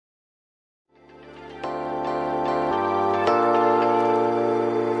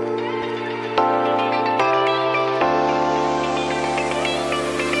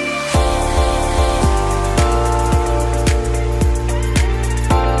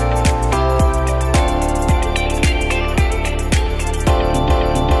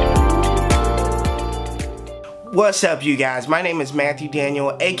What's up, you guys? My name is Matthew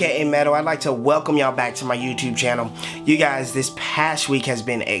Daniel, aka Metal. I'd like to welcome y'all back to my YouTube channel. You guys, this past week has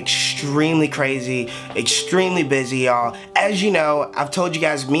been extremely crazy, extremely busy, y'all. As you know, I've told you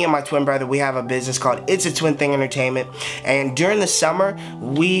guys, me and my twin brother, we have a business called It's a Twin Thing Entertainment. And during the summer,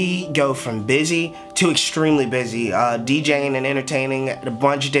 we go from busy to extremely busy, DJing and entertaining at a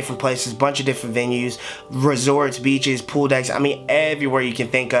bunch of different places, bunch of different venues, resorts, beaches, pool decks, I mean everywhere you can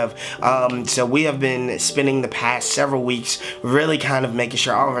think of. So we have been spending the past several weeks really kind of making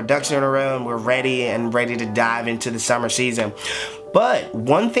sure all of our ducks are in a row and we're ready to dive into the summer season. But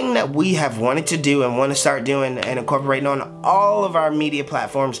one thing that we have wanted to do and want to start doing and incorporating on all of our media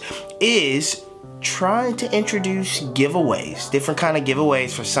platforms is trying to introduce giveaways, different kind of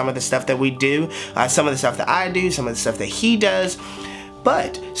giveaways for some of the stuff that we do, some of the stuff that I do, some of the stuff that he does.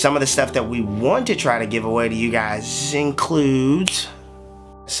 But some of the stuff that we want to try to give away to you guys includes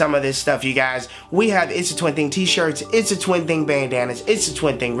some of this stuff, you guys. We have It's a Twin Thing t-shirts, It's a Twin Thing bandanas, It's a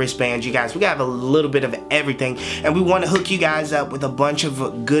Twin Thing wristbands, you guys. We have a little bit of everything, and we want to hook you guys up with a bunch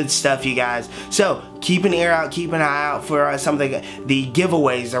of good stuff, you guys. So keep an ear out, keep an eye out for some of the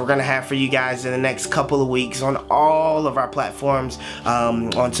giveaways that we're gonna have for you guys in the next couple of weeks on all of our platforms,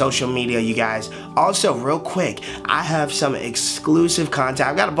 on social media, you guys. Also, real quick, I have some exclusive content.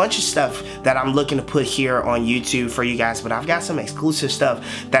 I've got a bunch of stuff that I'm looking to put here on YouTube for you guys, but I've got some exclusive stuff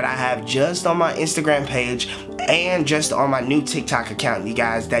that I have just on my Instagram page and just on my new TikTok account, you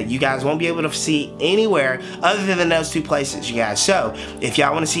guys, that you guys won't be able to see anywhere other than those two places, you guys. So if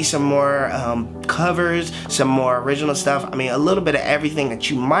y'all want to see some more covers, some more original stuff, I mean a little bit of everything that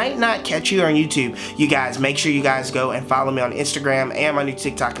you might not catch here on YouTube, you guys, make sure you guys go and follow me on Instagram and my new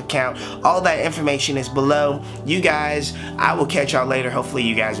TikTok account. All that information is below. You guys, I will catch y'all later. Hopefully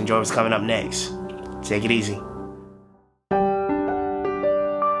you guys enjoy what's coming up next. Take it easy.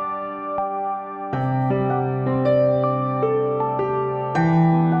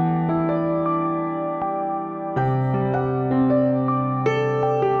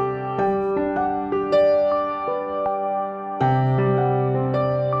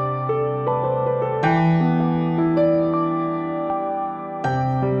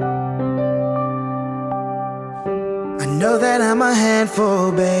 I know that I'm a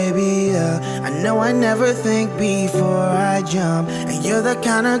handful, baby, I know I never think before I jump, and you're the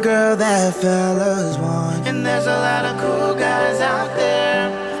kind of girl that fellas want. And there's a lot of cool guys out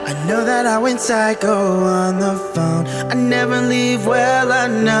there. I know that I went psycho on the phone. I never leave well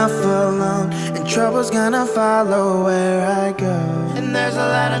enough alone, and trouble's gonna follow where I go. And there's a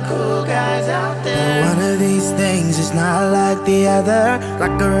lot of cool guys out there. But one of these things is not like the other,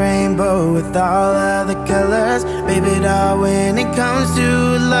 like a rainbow with all of the colors. Baby doll, when it comes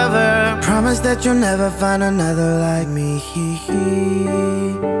to a lover, promise that you'll never find another like me.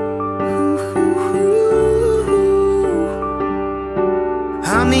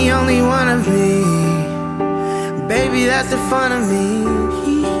 I'm the only one of me, baby, that's the fun of me.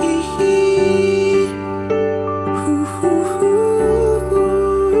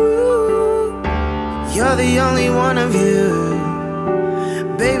 You're the only one of you,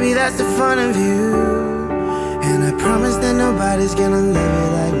 baby, that's the fun of you. And I promise that nobody's gonna love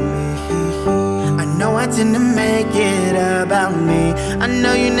you like me. I know I tend to make it about me. I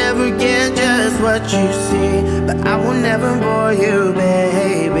know you never get just what you see, but I will never bore you,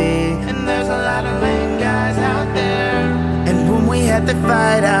 baby. And there's a lot of lame guys out there. And when we had to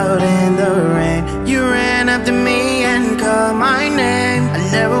fight out in the rain, you ran up to me and called my name. I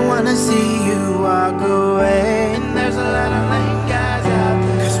never wanna see you walk away. And there's a lot of lame guys out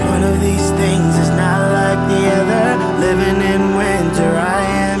there. Cause one of these things is not like the other. Living in winter, I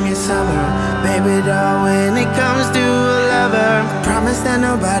am your summer. Baby doll, when it comes to a lover, I promise that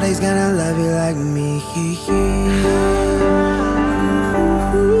nobody's gonna love you like me.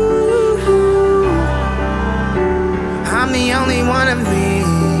 I'm the only one of me,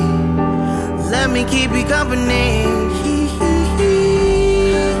 let me keep you company.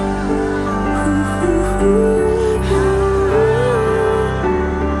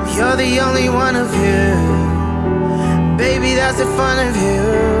 You're the only one of you, baby, that's the fun of you.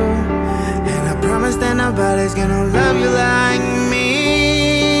 And I promise that nobody's gonna love you like me.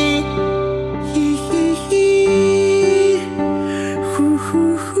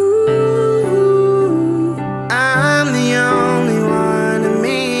 I'm the only one of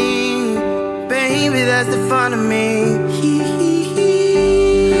me, baby, that's the fun of me.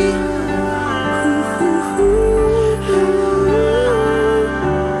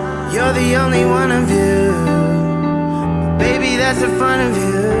 You're the only one of you, baby, that's the fun of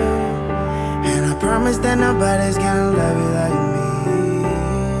you. And I promise that nobody's gonna love you like me.